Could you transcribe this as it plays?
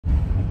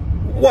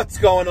What's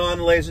going on,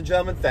 ladies and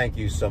gentlemen? Thank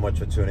you so much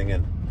for tuning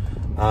in.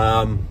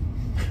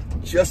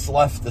 Just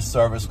left the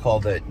service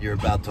call that you're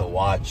about to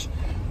watch.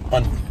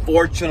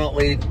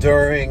 Unfortunately,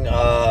 during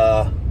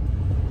I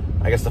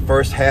guess the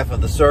first half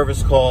of the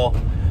service call,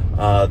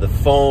 the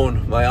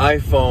phone, my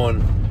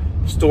iPhone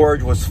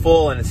storage was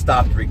full and it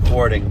stopped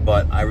recording,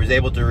 but I was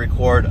able to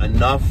record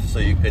enough so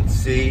you could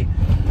see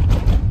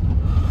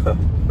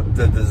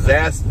the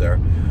disaster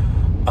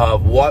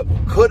of what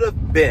could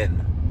have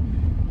been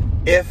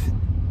if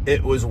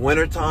it was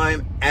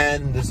wintertime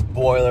and this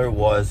boiler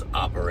was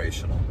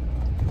operational.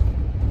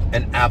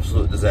 An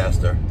absolute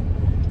disaster.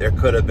 There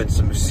could have been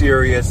some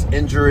serious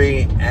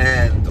injury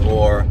and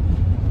or,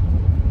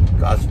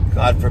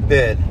 God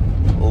forbid,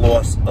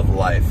 loss of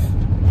life.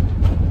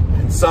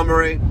 In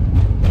summary,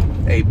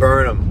 a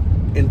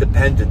Burnham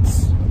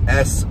Independence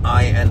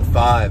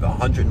SIN5,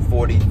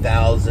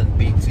 140,000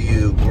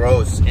 BTU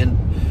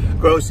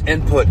gross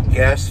input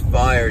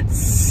gas-fired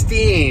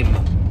steam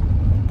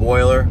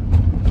boiler.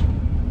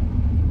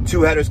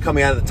 Two headers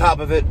coming out of the top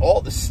of it, all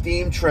the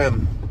steam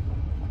trim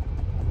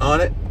on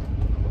it,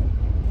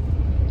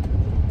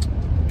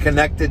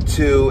 connected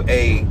to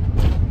a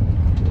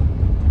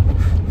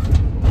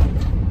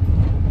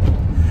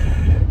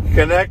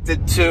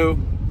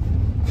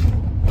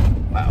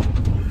wow,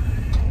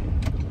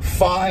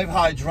 5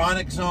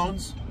 hydronic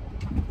zones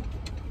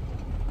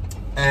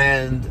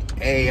and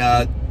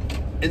a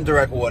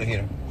indirect water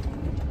heater.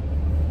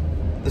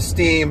 The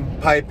steam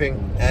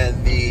piping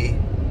and the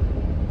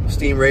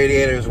steam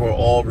radiators were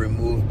all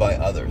removed by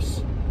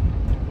others.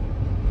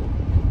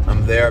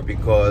 I'm there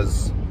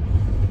because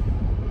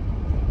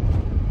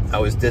I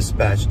was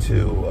dispatched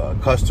to a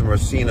customer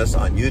seen us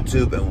on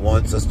YouTube and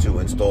wants us to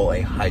install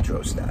a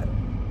hydrostat.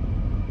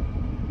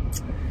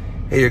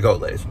 Here you go,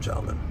 ladies and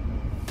gentlemen.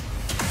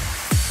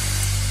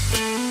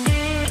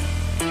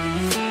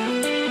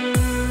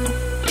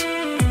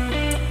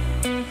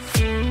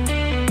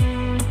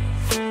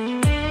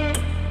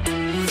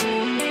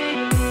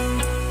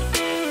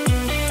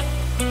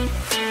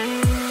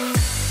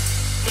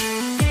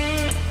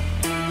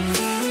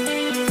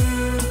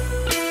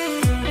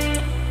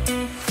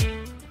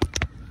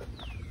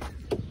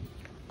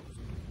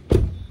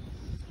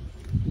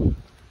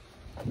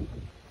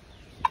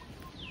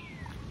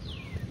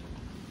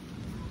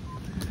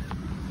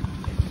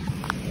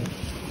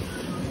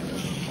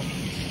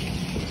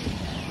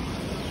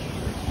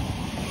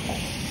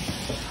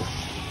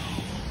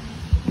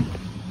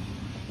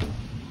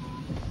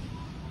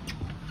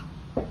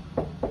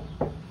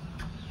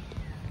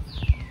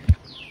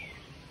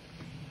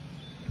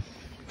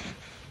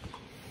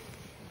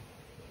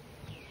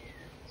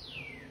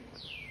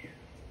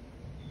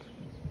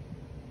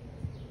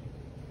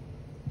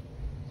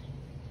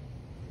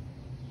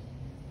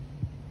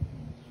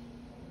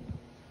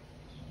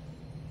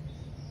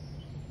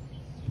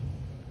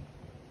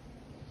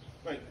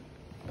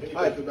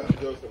 Hi.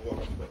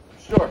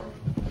 Sure.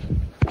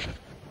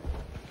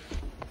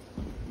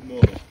 Good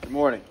morning. Good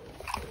morning.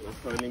 Let's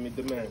finally meet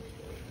the man.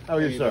 How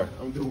are you, sir?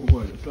 I'm doing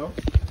well. Yourself?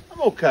 I'm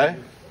okay.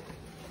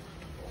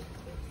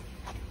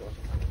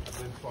 I've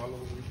been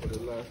following you for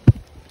the last, I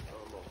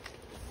don't know,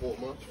 4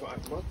 months,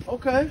 5 months.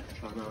 Okay.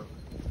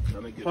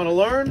 Trying to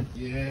learn?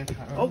 Yeah.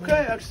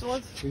 Okay,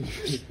 excellent. Trying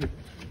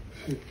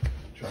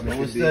Slow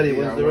and steady,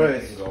 when's the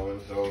race?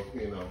 Going, so,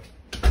 you know.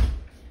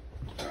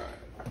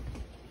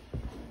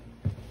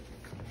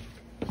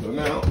 So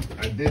now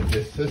I did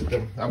this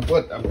system. I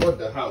bought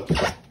the house,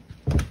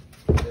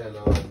 and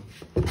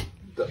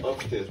the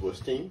upstairs was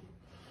steam.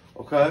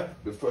 Okay.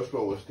 The first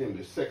floor was steam.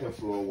 The second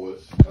floor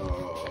was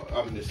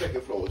the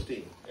second floor was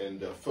steam, and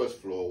the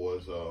first floor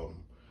was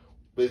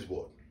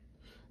baseboard,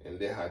 and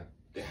they had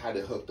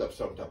it hooked up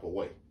some type of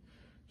way.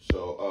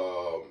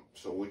 So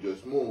so we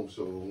just moved.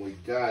 So when we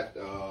got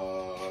when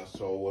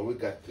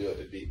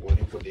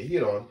you put the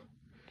heat on,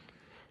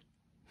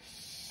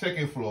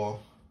 second floor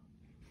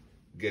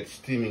gets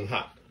steaming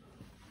hot,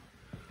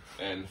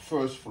 and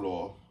first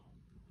floor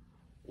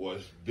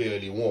was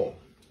barely warm.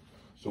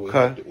 So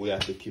we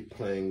had to keep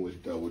playing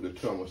with the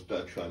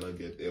thermostat, trying to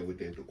get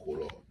everything to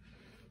cool off.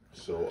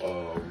 So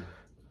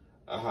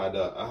I had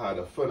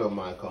a friend of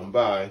mine come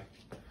by,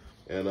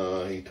 and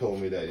he told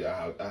me that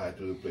I had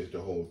to replace the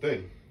whole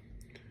thing.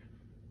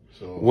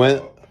 So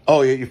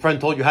your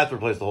friend told you had to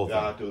replace the whole thing.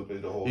 I had to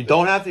replace the whole thing. You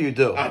don't have to. You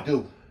do. I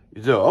do.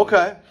 You do.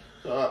 Okay.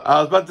 I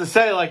was about to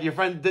say, like, your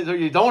friend did,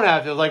 you don't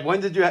have to. Like,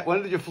 when did your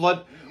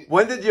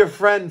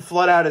friend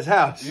flood out his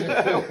house?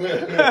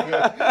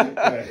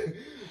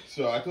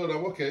 So I told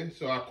him, okay.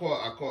 So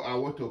I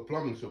went to a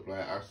plumbing supply,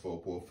 asked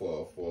for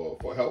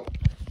help.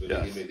 So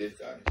they gave me this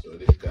guy. So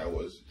this guy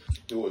was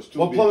too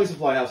What plumbing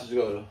supply house did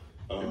you go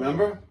to?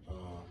 Remember?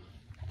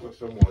 What's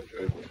the one? What's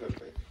that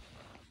thing?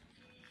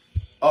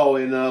 Oh,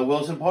 in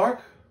Wilson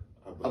Park?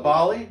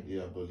 Bali?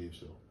 Yeah, I believe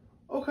so.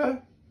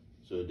 Okay.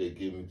 So they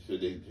gave me.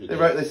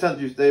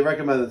 They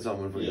recommended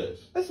someone for you. Yes.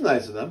 That's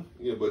nice of them.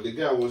 Yeah, but the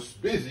guy was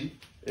busy.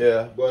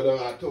 Yeah. But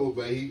I told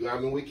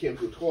him, we came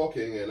to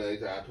talking, and I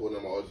told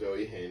him I was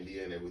very handy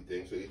and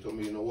everything. So he told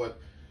me, you know what?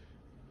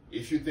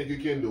 if you think you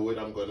can do it,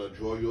 I'm gonna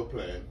draw you a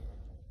plan,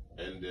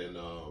 and then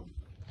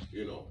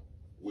you know,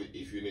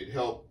 if you need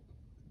help,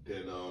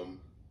 then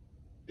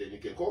you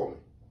can call me.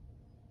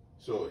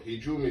 So he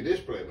drew me this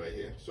plan right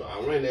here. So I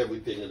ran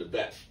everything in the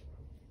back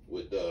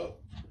with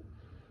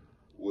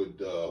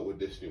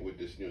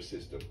this new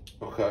system.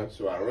 Okay.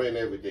 So I ran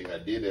everything, I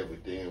did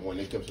everything, and when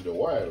it comes to the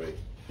wiring,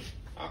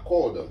 I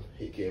called him.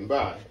 He came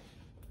by.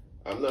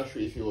 I'm not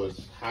sure if he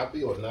was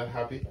happy or not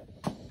happy.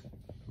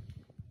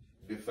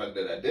 The fact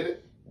that I did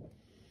it.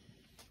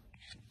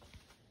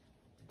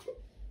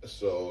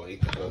 So he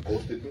kind of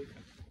ghosted me.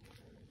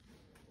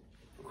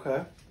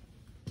 Okay.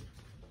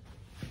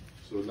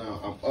 So now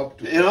I'm up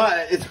to... You know,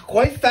 it's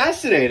quite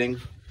fascinating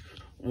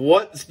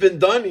what's been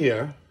done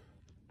here.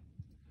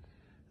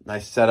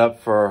 Nice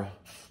setup for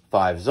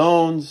 5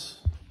 zones.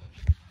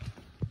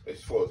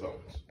 It's 4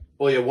 zones.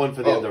 Well, yeah, one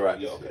for the indirect.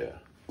 Yeah, okay.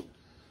 Yeah.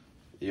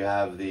 You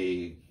have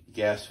the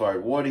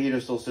gas-fired water heater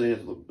still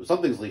sitting.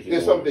 Something's leaking.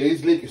 There's something.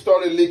 It's leaking.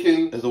 Started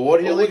leaking. Is the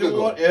water heater leaking?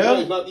 Yeah. No,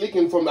 it's not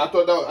leaking from. I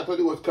thought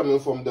it was coming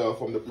from the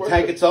The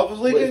tank itself is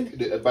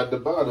leaking. But the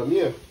bottom,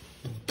 yeah.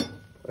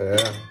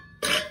 Yeah.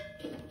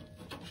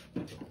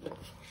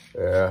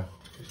 Yeah.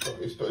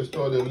 It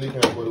started leaking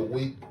about a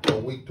week,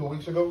 2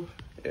 weeks ago.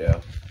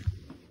 Yeah.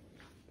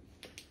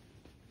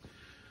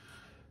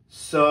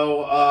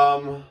 So,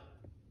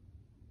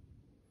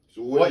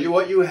 so what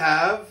you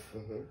have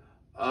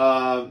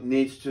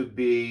needs to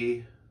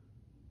be.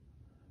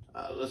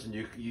 Listen,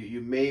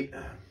 you may.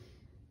 I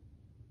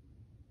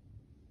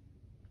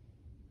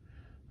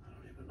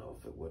don't even know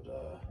if it would.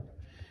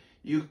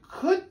 You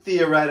could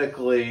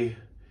theoretically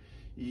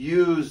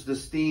use the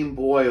steam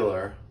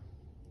boiler,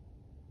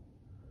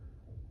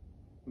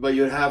 but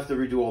you'd have to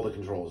redo all the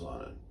controls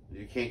on it.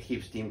 You can't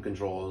keep steam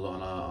controls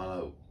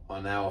on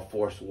now a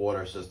forced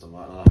water system,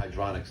 on a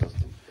hydronic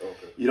system.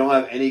 Okay. You don't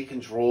have any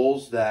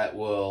controls that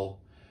will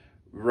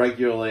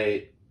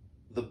regulate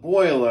the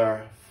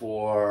boiler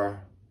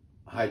for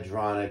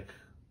hydronic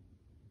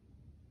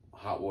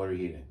hot water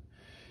heating.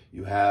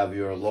 You have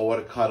your low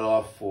water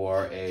cutoff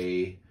for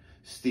a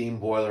steam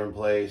boiler in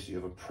place. You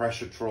have a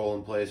pressure troll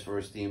in place for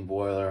a steam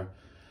boiler.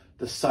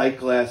 The sight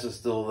glass is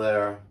still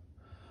there.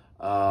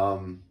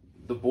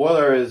 The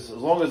boiler is, as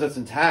long as it's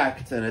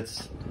intact and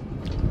it's...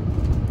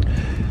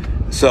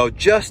 So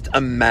just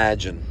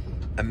imagine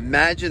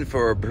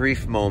for a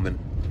brief moment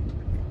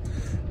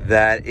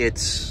that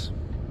it's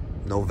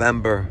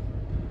November,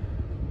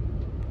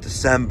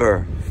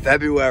 December,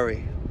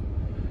 February.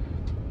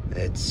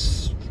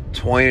 It's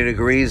 20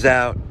 degrees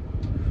out,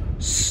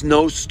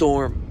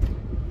 snowstorm.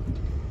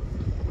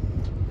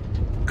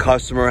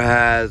 Customer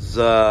has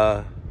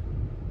had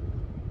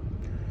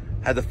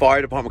the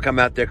fire department come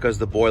out there because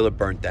the boiler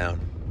burnt down.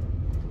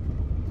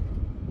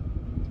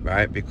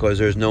 Right? Because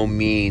there's no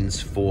means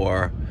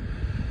for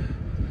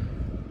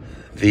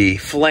the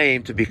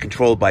flame to be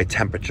controlled by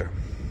temperature.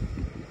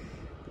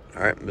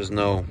 All right? There's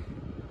no...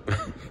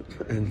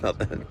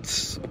 nothing.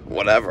 It's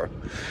whatever.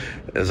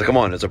 It's like, come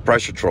on, it's a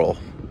pressure troll.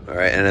 All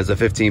right? And it's a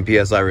 15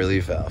 PSI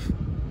relief valve.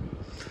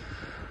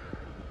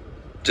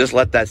 Just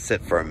let that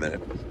sit for a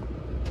minute.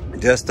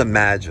 Just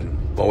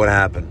imagine what would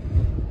happen.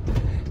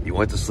 You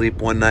went to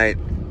sleep one night,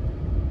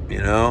 you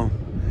know,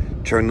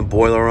 turned the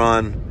boiler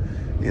on,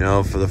 you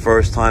know, for the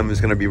first time it's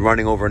going to be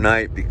running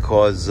overnight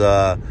because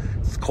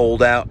it's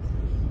cold out.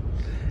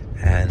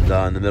 And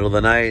in the middle of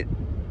the night,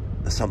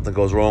 something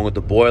goes wrong with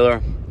the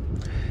boiler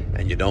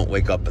and you don't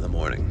wake up in the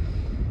morning.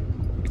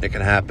 It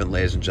can happen,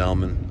 ladies and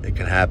gentlemen. It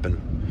can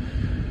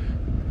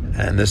happen.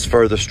 And this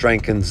further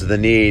strengthens the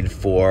need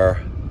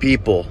for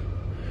people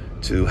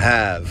to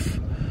have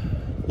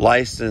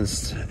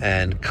licensed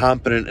and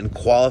competent and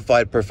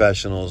qualified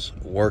professionals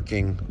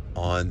working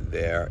on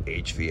their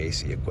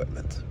HVAC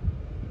equipment.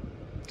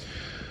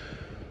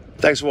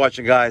 Thanks for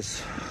watching,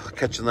 guys.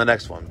 Catch you in the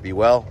next one. Be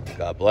well.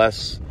 God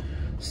bless.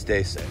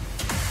 Stay safe.